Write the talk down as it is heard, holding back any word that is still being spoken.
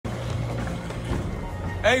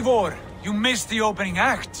Eivor, you missed the opening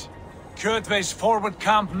act. Kjotve's forward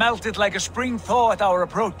camp melted like a spring thaw at our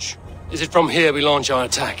approach. Is it from here we launch our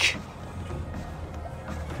attack?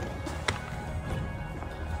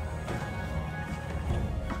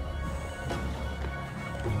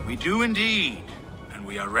 We do indeed, and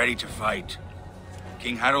we are ready to fight.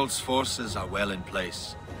 King Harald's forces are well in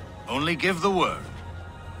place. Only give the word.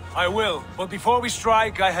 I will, but before we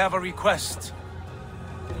strike, I have a request.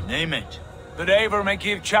 Name it. That Eivor may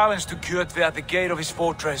give challenge to Kjotve at the gate of his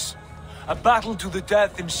fortress. A battle to the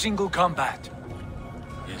death in single combat.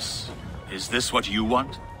 Is this what you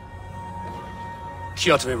want?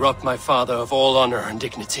 Kjotve robbed my father of all honor and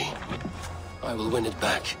dignity. I will win it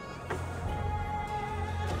back.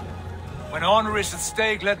 When honor is at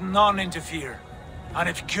stake, let none interfere. And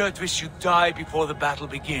if Kjotve should die before the battle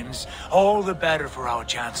begins, all the better for our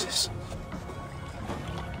chances.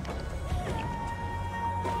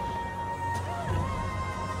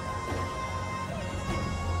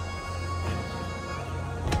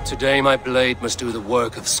 Today my blade must do the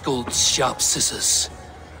work of Skuld's sharp scissors,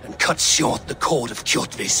 and cut short the cord of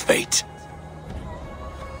Kjotve's fate.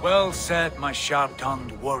 Well said, my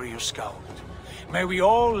sharp-tongued warrior scout. May we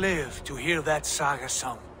all live to hear that saga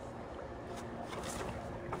sung.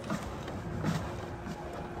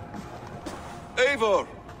 Eivor,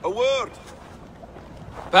 a word!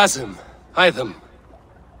 Basim, Hytham.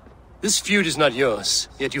 This feud is not yours,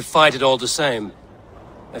 yet you fight it all the same.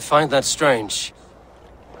 I find that strange.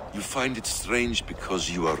 You find it strange because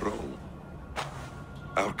you are wrong.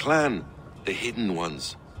 Our clan, the Hidden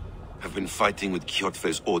Ones, have been fighting with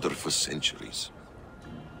Kjotve's order for centuries.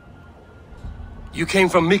 You came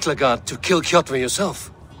from Miklagard to kill Kjotve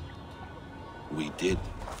yourself? We did.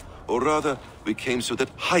 Or rather, we came so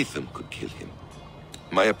that Hytham could kill him.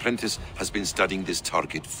 My apprentice has been studying this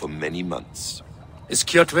target for many months. Is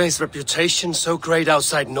Kjotve's reputation so great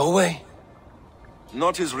outside Norway?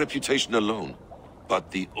 Not his reputation alone,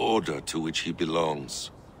 but the order to which he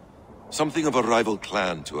belongs. Something of a rival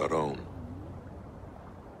clan to our own.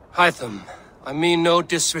 Hytham, I mean no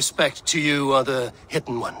disrespect to you or the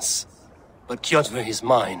Hidden Ones. But Kjotve is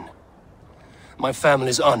mine. My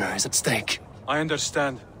family's honor is at stake. I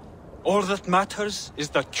understand. All that matters is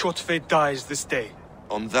that Kjotve dies this day.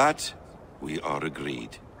 On that, we are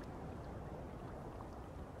agreed.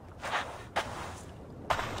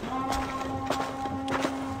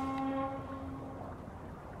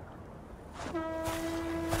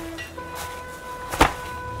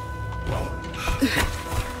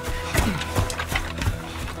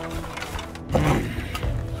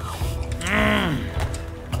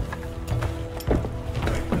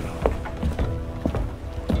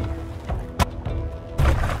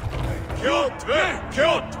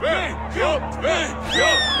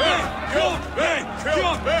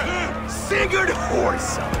 Sigurd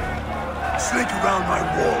horse! Slink around my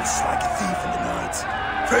walls like a thief in the night.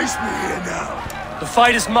 Face me here now. The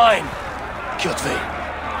fight is mine, Kjotve.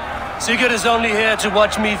 Sigurd is only here to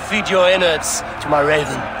watch me feed your innards to my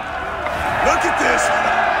raven. Look at this!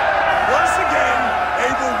 Once again,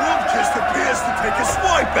 Abel Wolfkist appears to take a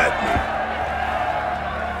swipe at me.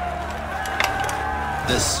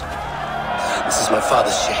 This is my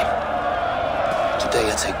father's shame. Today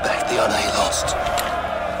I take back the honor he lost.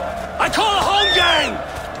 I call a home gang!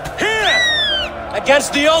 Here!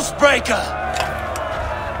 Against the oathbreaker!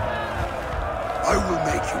 I will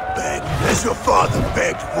make you beg as your father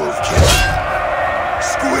begged, Wolfkist.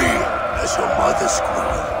 Squeal as your mother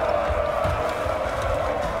squealed.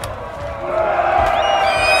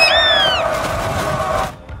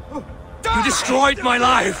 You destroyed my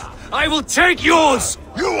life! I will take yours!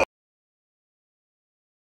 You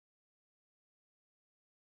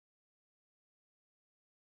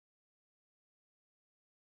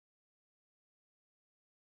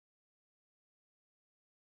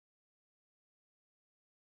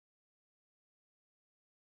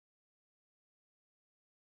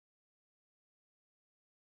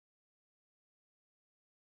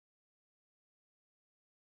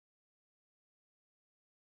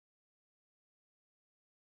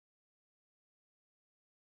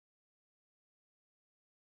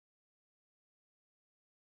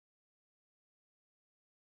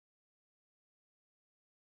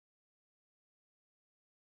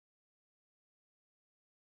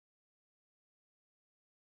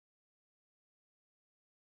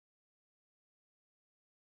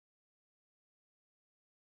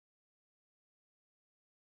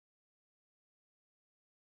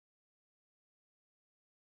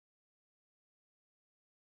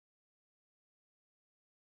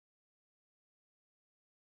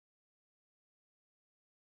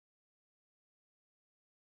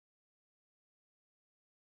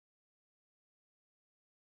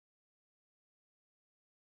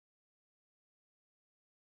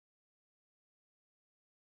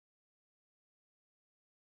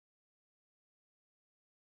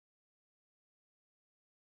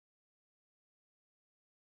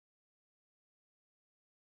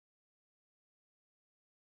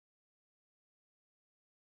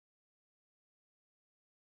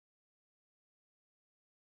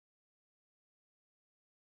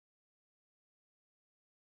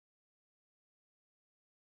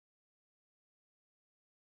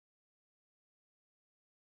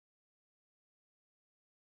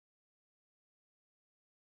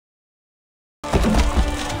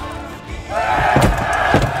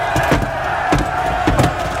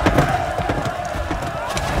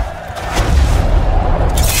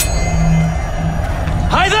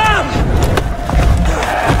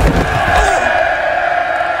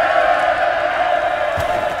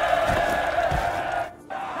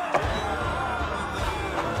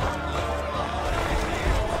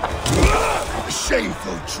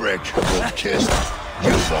shameful trick, wolf-kissed.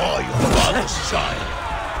 You are your father's child.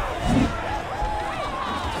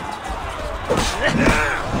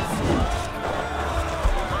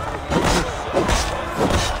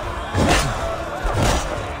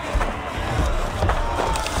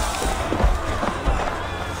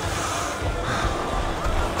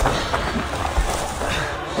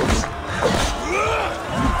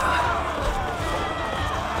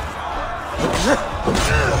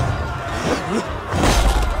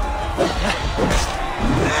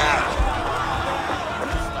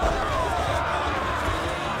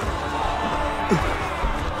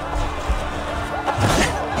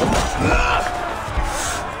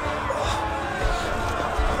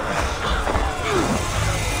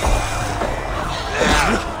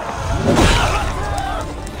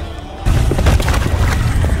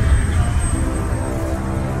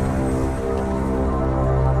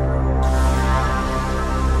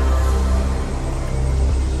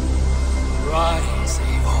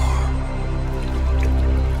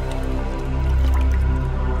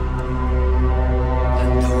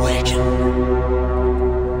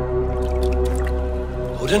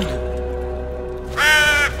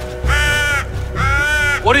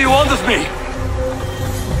 What do you want of me?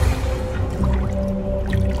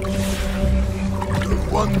 You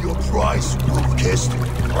won your prize, wolf-kissed,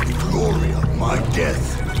 on the glory of my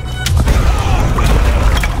death.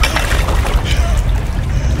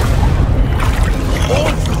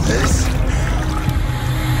 All for this?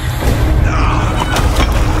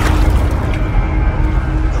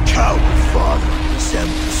 The coward father sent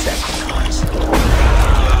the sacrifice.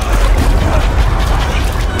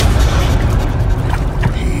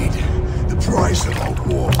 Price of our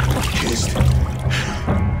war, kissed.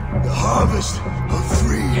 The harvest of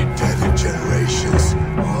 3 dead generations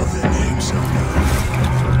are the names of them.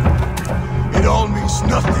 It all means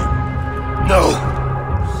nothing. No!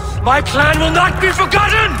 My clan will not be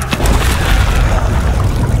forgotten!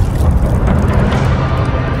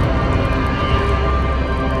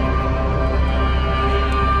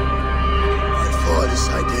 I fought as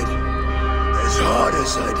I did, as hard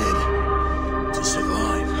as I did, to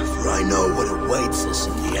survive. For I know what awaits us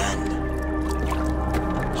in the end.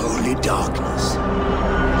 Only darkness.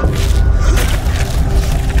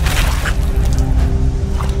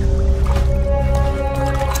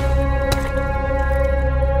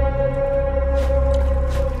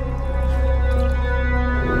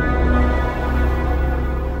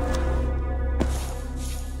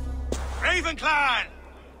 Raven Clan!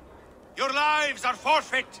 Your lives are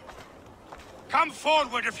forfeit! Come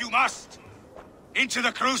forward if you must! Into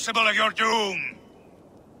the crucible of your doom!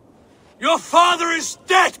 Your father is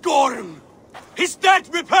dead, Gordon! His debt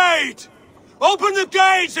repaid! Open the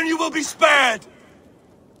gates and you will be spared!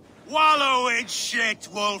 Wallow in shit,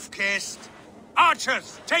 wolf-kissed!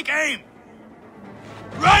 Archers, take aim!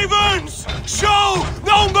 Ravens! Show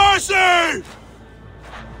no mercy!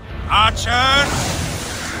 Archers,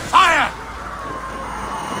 fire!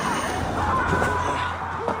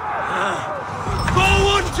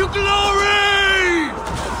 Forward to glory!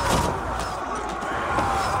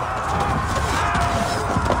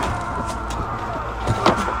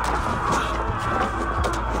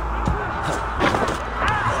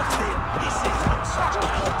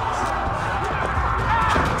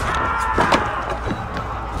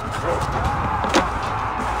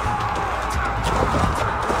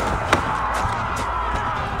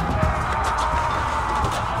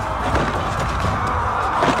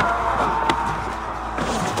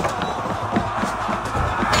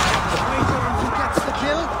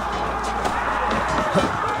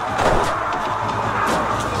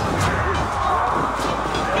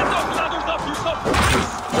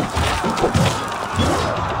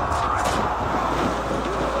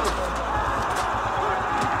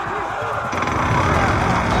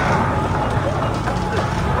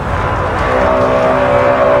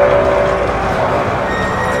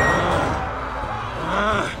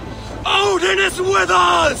 With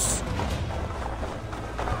us!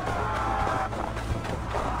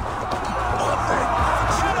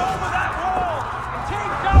 Get over that wall!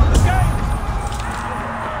 Take down the gate!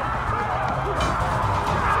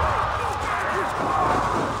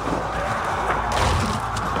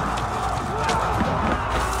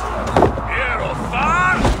 Here,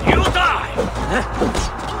 Othar, you die!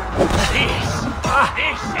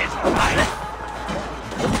 This is right!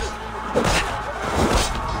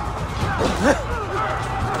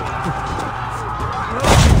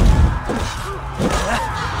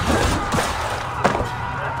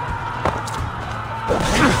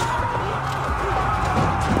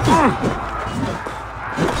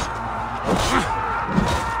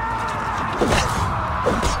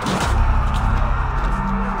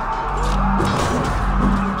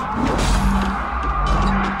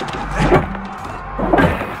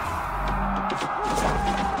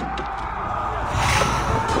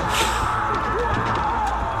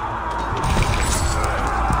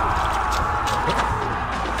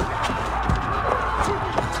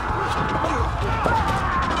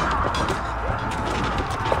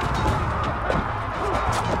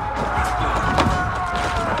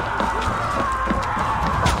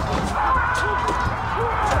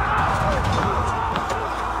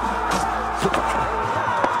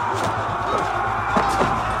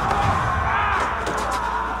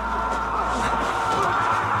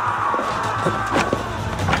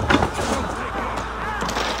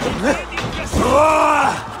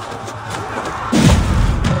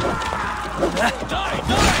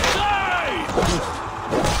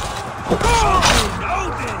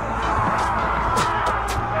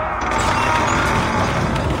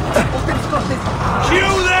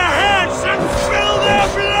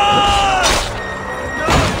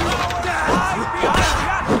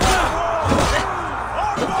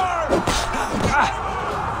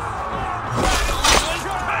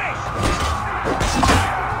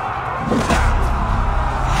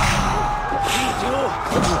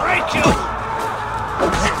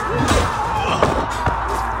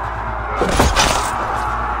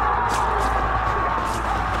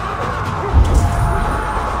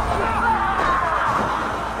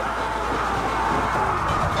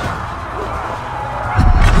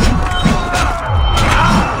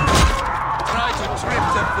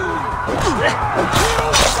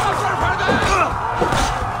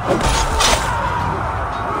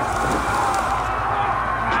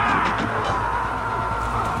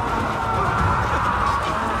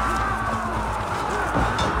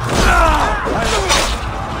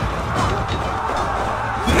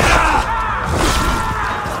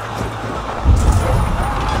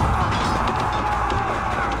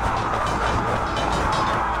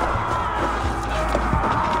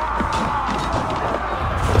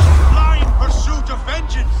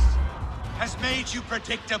 aren't you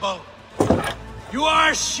predictable? You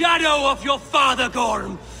are a shadow of your father,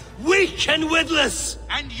 Gorm. Weak and witless.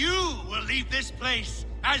 And you will leave this place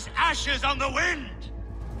as ashes on the wind!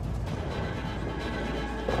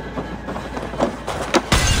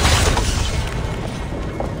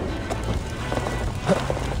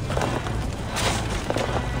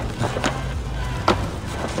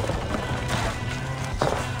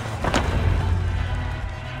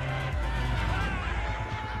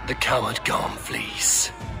 The coward Gorm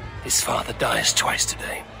flees. His father dies twice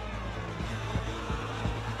today.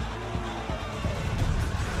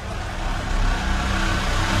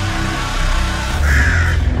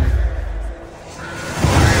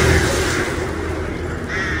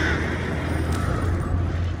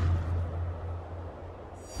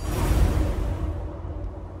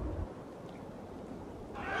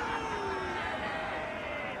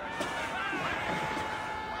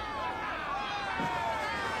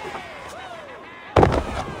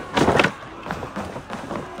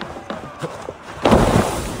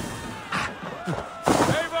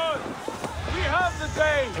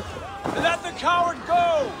 Let the coward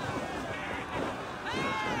go!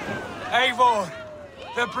 Eivor,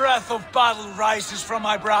 the breath of battle rises from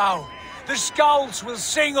my brow. The scouts will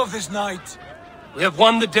sing of this night. We have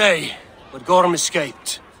won the day, but Gorm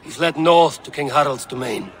escaped. He's led north to King Harald's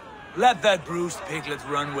domain. Let that bruised piglet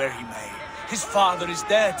run where he may. His father is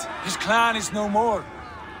dead. His clan is no more.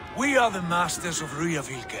 We are the masters of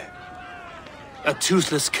Ryjavík. A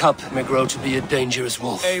toothless cub may grow to be a dangerous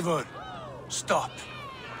wolf. Eivor, stop.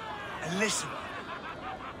 And listen.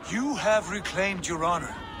 You have reclaimed your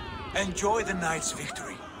honor. Enjoy the night's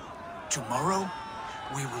victory. Tomorrow,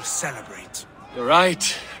 we will celebrate. You're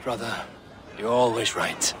right, brother. You're always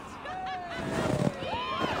right.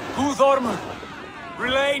 Guthorm,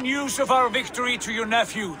 relay news of our victory to your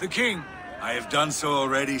nephew, the king. I have done so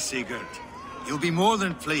already, Sigurd. He'll be more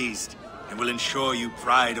than pleased, and will ensure you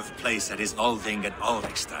pride of place at his Althing at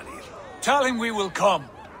Alvextadir. Tell him we will come,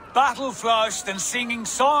 battle-flushed and singing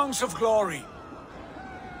songs of glory.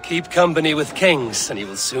 Keep company with kings, and you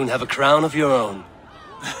will soon have a crown of your own.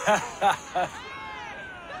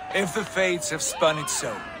 If the fates have spun it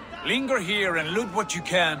so, linger here and loot what you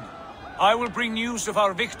can. I will bring news of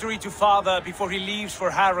our victory to father before he leaves for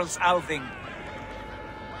Harald's Althing.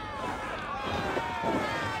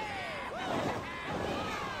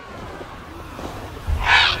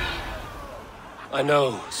 I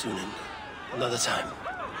know, Sunan. Another time.